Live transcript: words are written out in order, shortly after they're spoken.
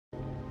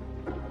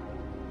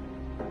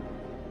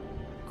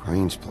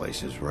Crane's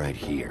place is right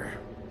here.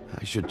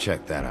 I should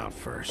check that out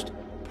first.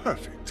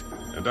 Perfect.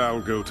 And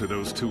I'll go to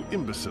those two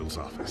imbeciles'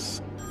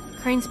 office.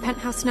 Crane's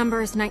penthouse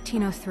number is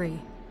 1903.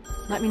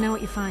 Let me know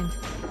what you find.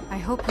 I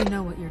hope you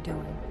know what you're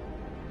doing.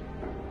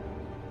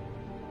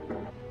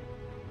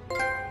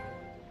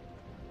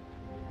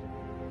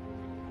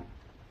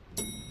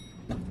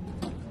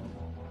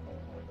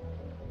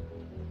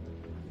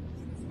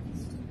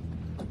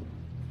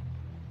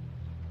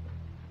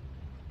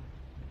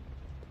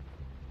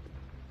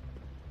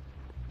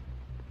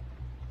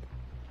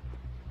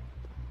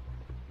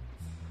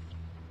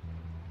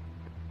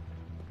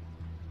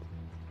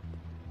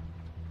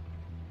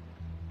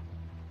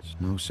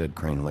 Snow said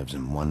Crane lives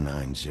in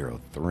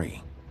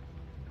 1903.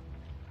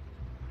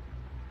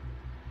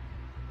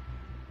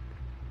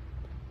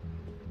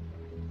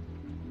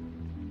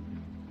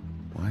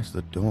 Why's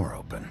the door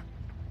open?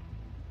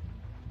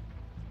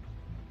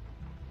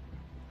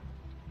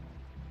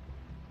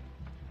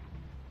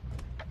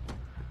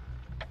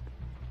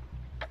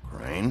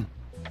 Crane?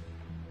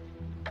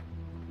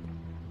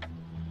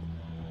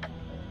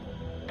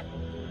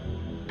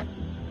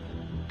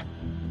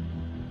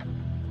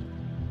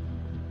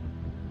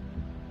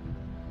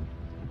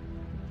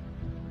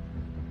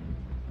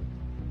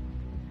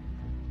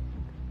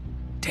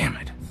 Damn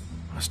it.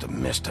 Must have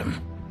missed him.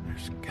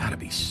 There's gotta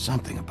be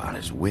something about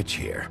his witch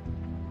here.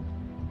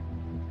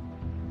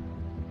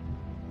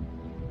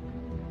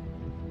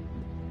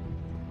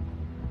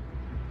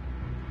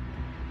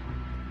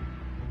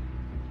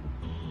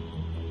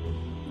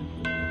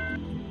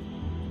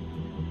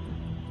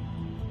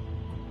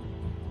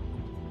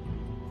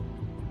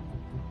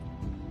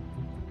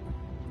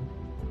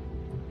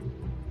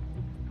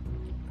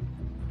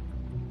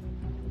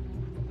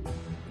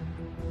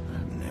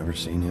 Never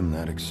seen him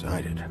that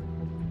excited.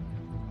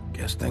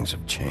 Guess things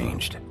have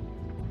changed.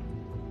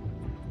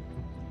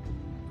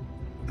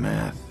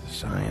 Math,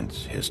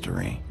 science,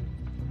 history.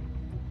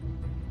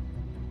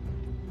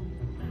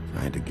 If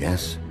I had to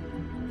guess,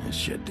 this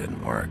shit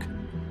didn't work.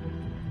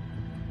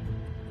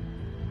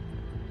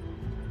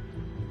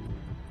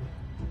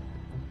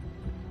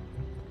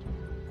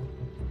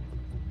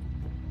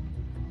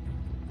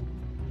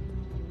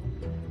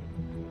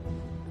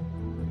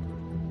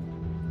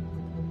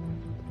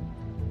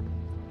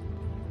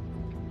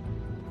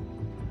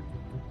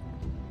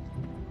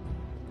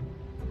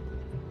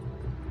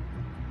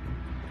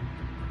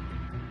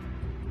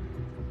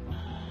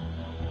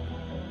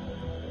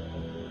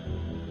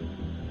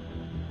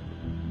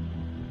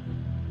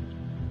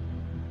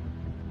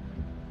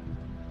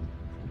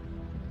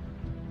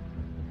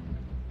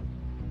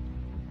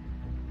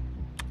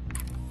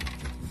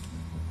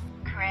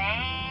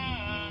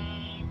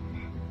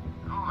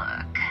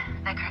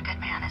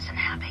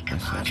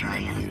 Guess hasn't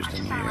been used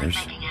in years.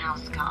 Making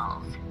house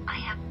calls. I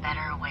have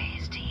better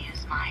ways to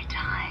use my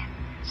time.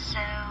 So,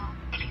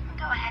 if you can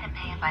go ahead and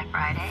pay it by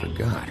Friday... I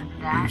forgot.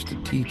 We used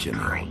to teach in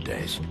the old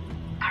days.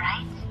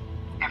 Alright?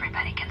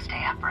 Everybody can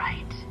stay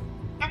upright.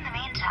 In the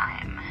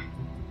meantime,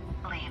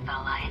 leave the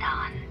light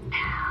on,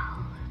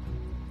 pal.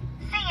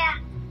 See ya!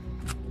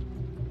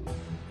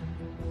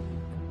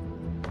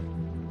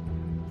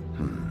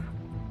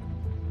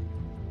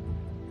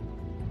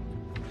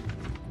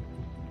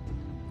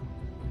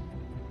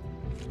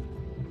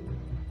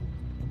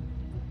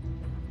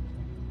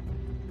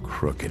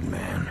 Crooked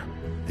man.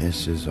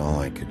 This is all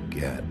I could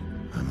get.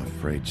 I'm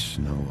afraid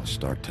Snow will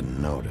start to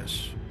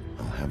notice.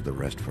 I'll have the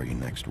rest for you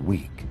next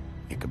week.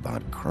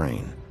 Ichabod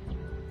Crane.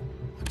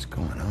 What's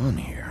going on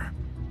here?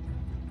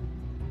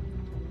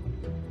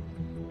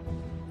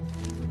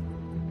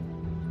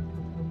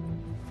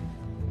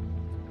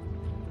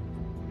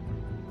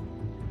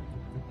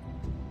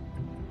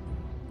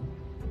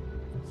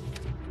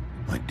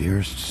 My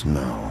dearest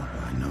Snow,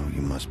 I know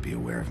you must be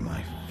aware of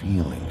my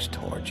feelings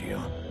towards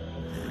you.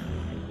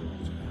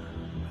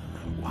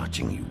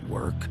 Watching you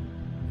work,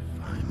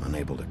 if I'm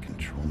unable to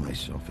control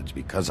myself, it's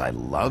because I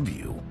love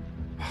you.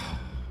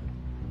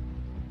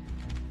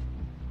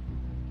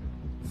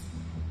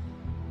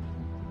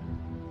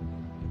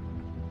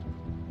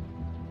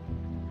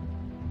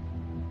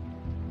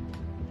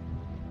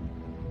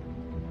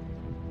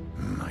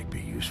 Might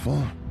be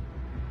useful.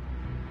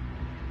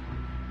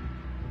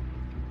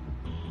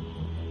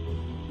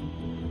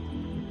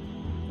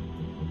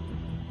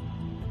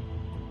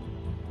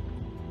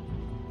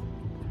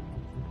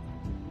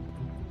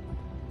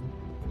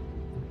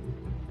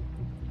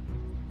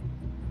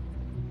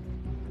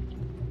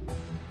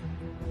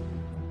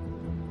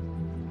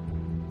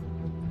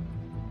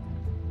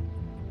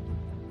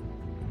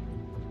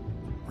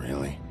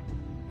 Really?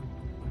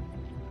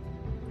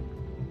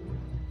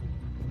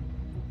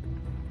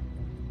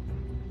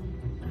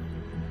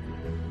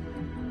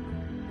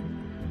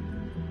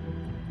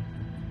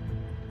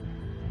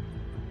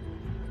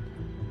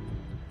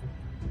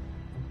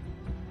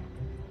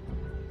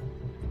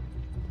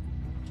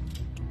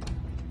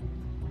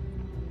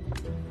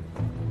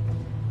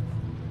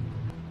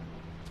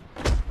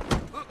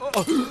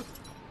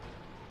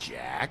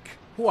 Jack?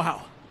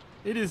 Wow.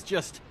 It is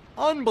just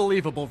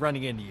unbelievable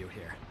running into you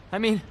here. I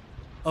mean,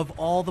 Of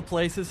all the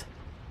places.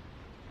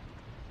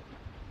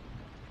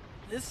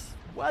 This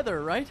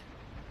weather, right?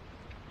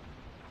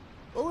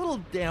 A little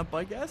damp,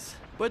 I guess.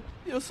 But,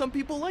 some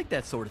people like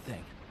that sort of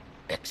thing.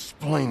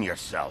 Explain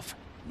yourself.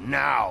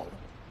 Now.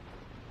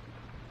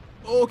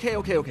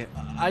 Okay.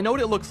 I know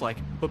what it looks like,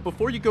 but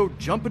before you go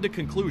jumping to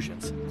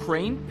conclusions,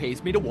 Crane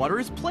pays me to water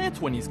his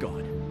plants when he's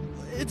gone.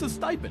 It's a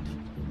stipend.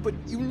 But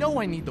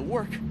I need the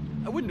work.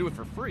 I wouldn't do it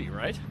for free,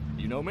 right?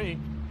 You know me.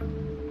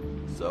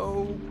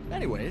 So,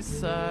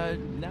 anyways,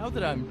 now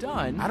that I'm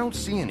done... I don't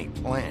see any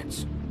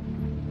plants.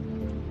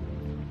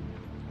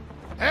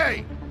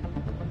 Hey!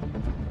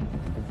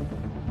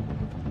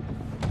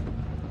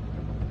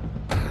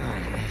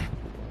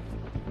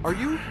 Are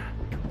you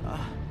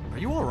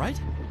all right?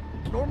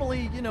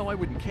 Normally, I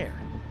wouldn't care.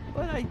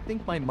 But I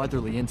think my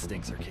motherly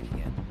instincts are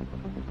kicking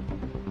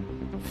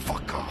in.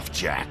 Fuck off,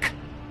 Jack.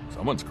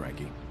 Someone's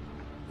cranky.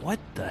 What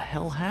the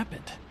hell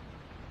happened?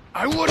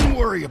 I wouldn't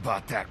worry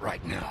about that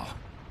right now.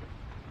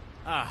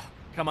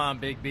 Come on,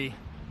 Big B.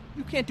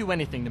 You can't do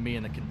anything to me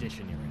in the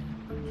condition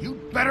you're in. You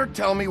better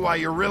tell me why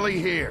you're really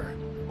here.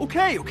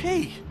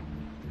 Okay.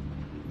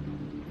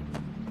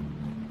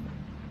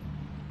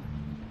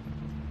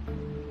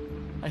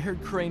 I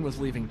heard Crane was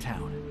leaving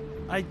town.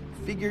 I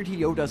figured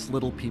he owed us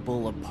little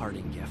people a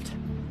parting gift.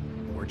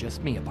 Or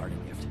just me a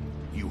parting gift.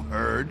 You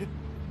heard?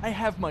 I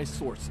have my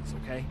sources,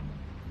 okay?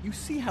 You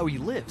see how he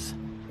lives.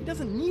 He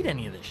doesn't need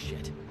any of this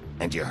shit.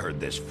 And you heard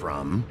this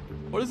from?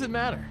 What does it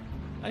matter?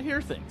 I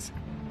hear things.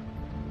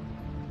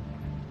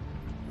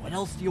 What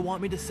else do you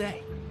want me to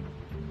say?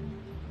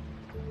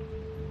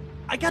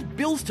 I got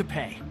bills to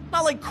pay.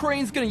 Not like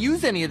Crane's gonna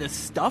use any of this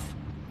stuff.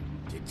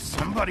 Did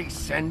somebody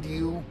send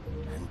you?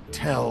 And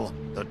tell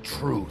the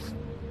truth.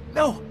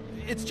 No,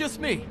 it's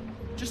just me.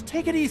 Just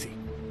take it easy.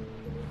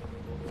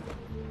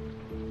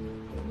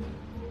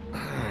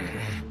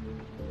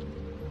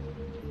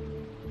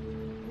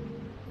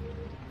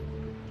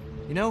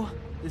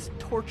 This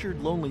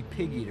tortured, lonely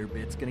pig-eater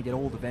bit's gonna get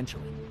old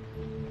eventually.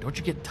 Don't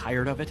you get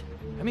tired of it?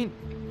 I mean,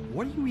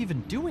 what are you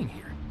even doing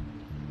here?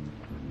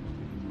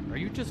 Are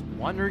you just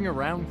wandering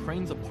around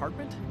Crane's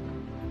apartment?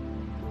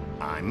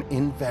 I'm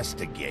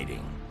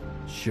investigating.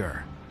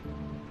 Sure.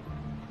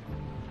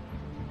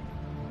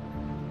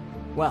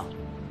 Well,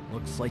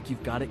 looks like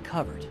you've got it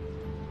covered.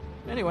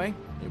 Anyway,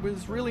 it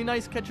was really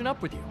nice catching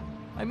up with you.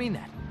 I mean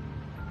that.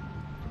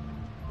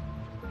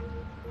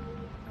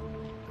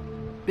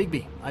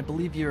 Bigby, I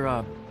believe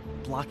you're,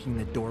 blocking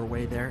the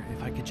doorway there.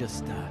 If I could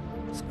just,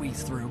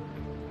 squeeze through.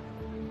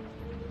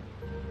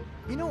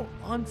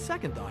 On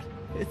second thought,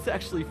 it's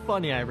actually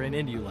funny I ran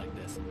into you like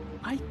this.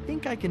 I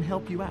think I can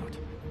help you out.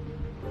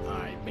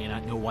 I may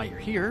not know why you're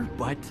here,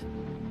 but...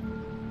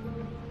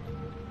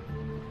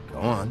 Go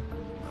on.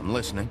 I'm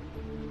listening.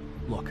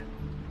 Look,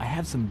 I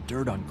have some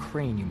dirt on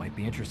Crane you might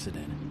be interested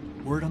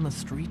in. Word on the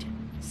street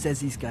says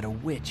he's got a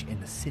witch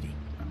in the city.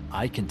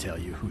 I can tell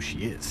you who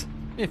she is,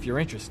 if you're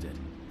interested.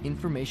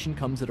 Information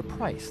comes at a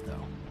price,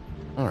 though.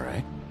 All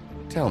right.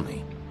 Tell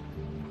me.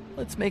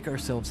 Let's make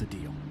ourselves a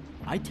deal.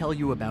 I tell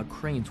you about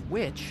Crane's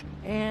witch,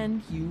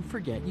 and you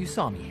forget you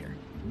saw me here.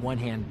 One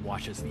hand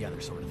washes the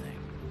other sort of thing.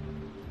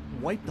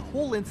 Wipe the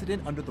whole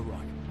incident under the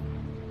rug.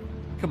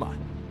 Come on,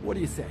 what do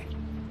you say?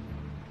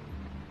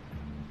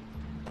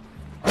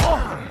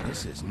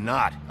 This is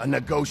not a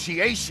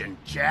negotiation,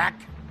 Jack.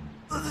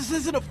 This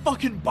isn't a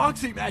fucking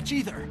boxing match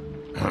either.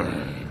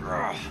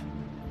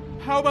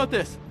 How about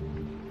this?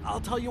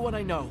 I'll tell you what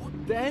I know.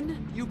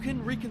 Then you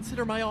can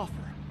reconsider my offer.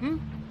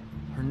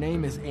 Her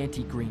name is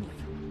Auntie Greenleaf.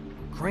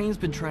 Crane's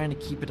been trying to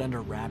keep it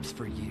under wraps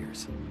for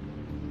years.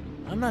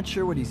 I'm not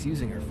sure what he's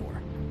using her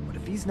for, but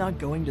if he's not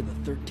going to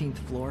the 13th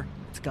floor,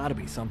 it's gotta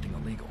be something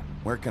illegal.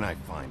 Where can I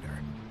find her?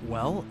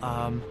 Well,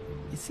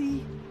 you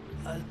see,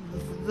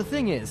 the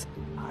thing is,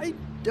 I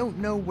don't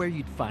know where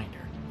you'd find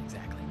her,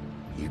 exactly.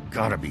 You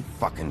gotta be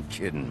fucking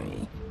kidding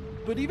me.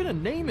 But even a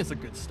name is a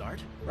good start,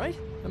 right?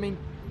 I mean,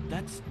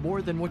 that's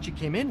more than what you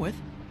came in with.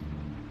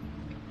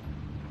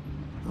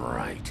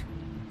 Right.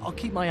 I'll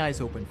keep my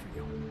eyes open for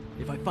you.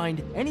 If I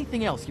find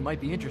anything else you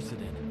might be interested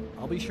in,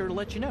 I'll be sure to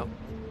let you know.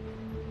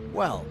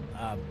 Well,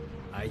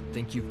 I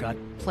think you've got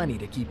plenty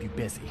to keep you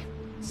busy.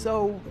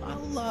 So,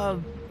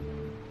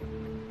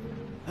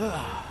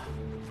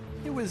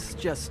 it was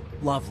just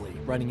lovely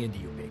running into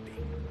you, Bigby.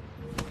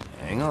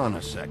 Hang on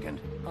a second.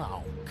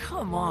 Oh,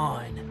 come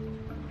on.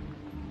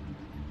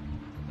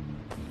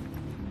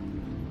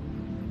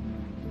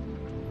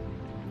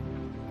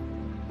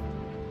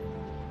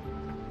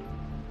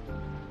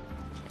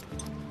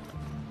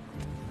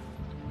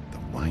 The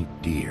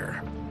white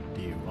deer.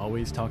 Do you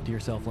always talk to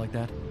yourself like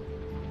that?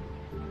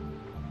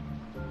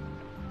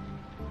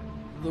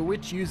 The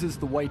witch uses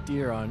the white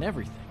deer on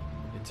everything.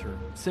 It's her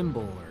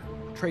symbol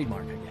or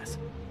trademark, I guess.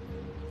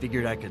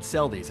 Figured I could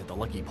sell these at the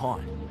Lucky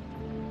Pawn.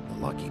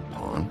 The Lucky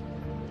Pawn?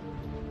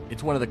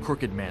 It's one of the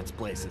crooked man's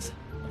places.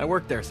 I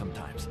work there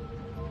sometimes,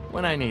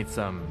 when I need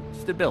some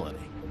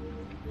stability.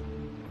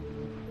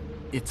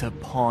 It's a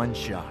pawn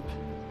shop.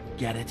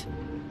 Get it?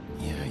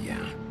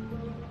 Yeah.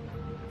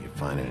 You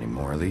find any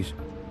more of these?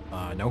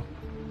 No.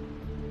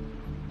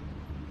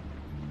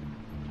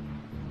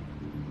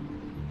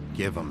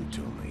 Give them to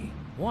me.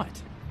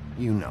 What?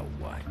 You know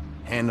what.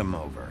 Hand them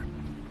over.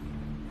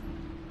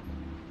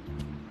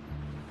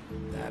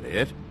 That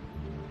it?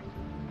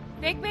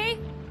 Bigby?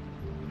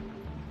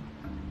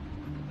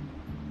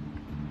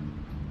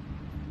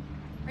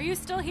 Are you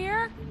still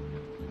here?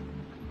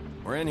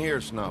 We're in here,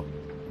 Snow.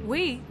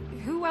 We?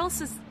 Who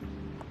else is...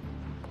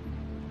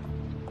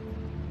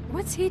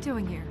 What's he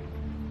doing here?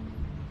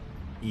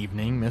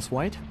 Evening, Miss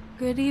White?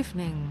 Good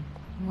evening.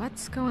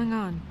 What's going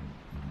on?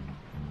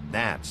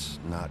 That's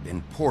not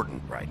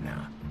important right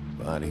now.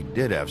 But he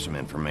did have some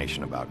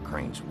information about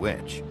Crane's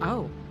witch.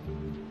 Oh.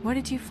 What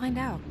did you find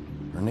out?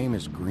 Her name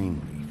is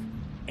Greenleaf,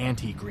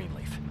 Auntie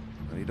Greenleaf.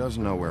 but he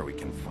doesn't know where we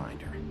can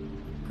find her.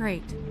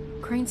 Great.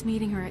 Crane's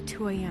meeting her at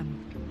 2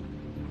 a.m.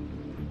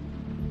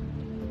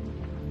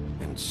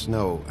 And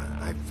Snow,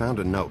 I found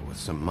a note with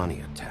some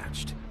money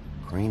attached.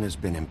 Crane has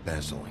been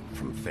embezzling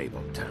from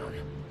Fabletown.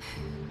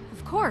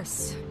 Of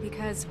course,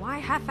 because why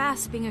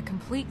half-ass being a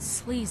complete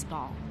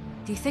sleazeball?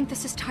 Do you think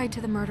this is tied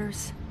to the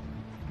murders?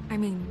 I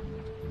mean,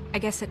 I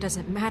guess it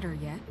doesn't matter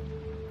yet.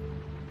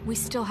 We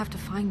still have to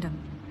find him.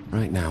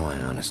 Right now, I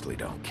honestly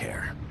don't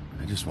care.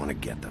 I just want to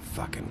get the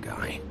fucking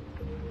guy.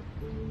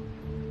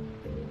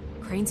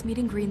 Crane's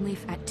meeting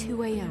Greenleaf at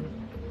 2 a.m.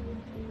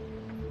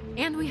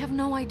 And we have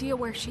no idea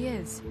where she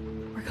is.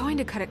 We're going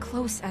to cut it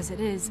close as it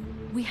is.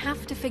 We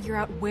have to figure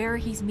out where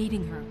he's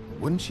meeting her.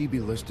 Wouldn't she be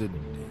listed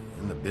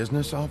in the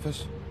business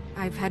office?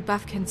 I've had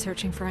Buffkin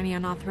searching for any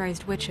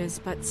unauthorized witches,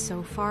 but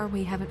so far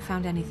we haven't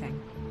found anything.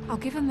 I'll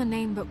give him the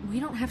name, but we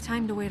don't have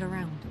time to wait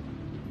around.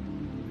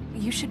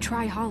 You should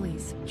try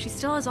Holly's. She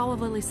still has all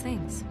of Lily's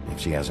things. If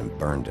she hasn't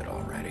burned it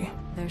already.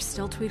 There's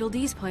still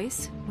Tweedledee's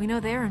place. We know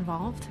they're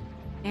involved.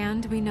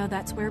 And we know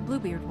that's where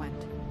Bluebeard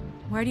went.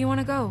 Where do you want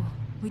to go?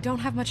 We don't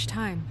have much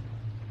time.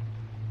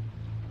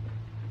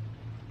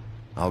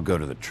 I'll go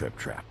to the Trip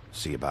Trap,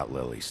 see about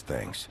Lily's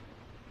things.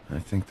 I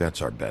think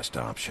that's our best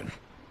option.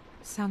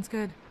 Sounds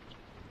good.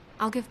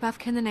 I'll give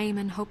Buffkin the name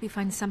and hope he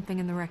finds something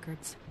in the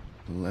records.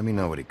 Let me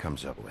know what he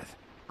comes up with.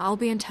 I'll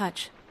be in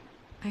touch.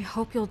 I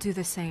hope you'll do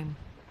the same.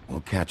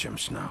 We'll catch him,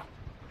 Snow.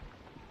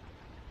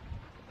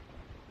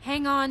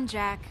 Hang on,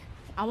 Jack.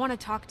 I want to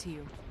talk to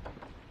you.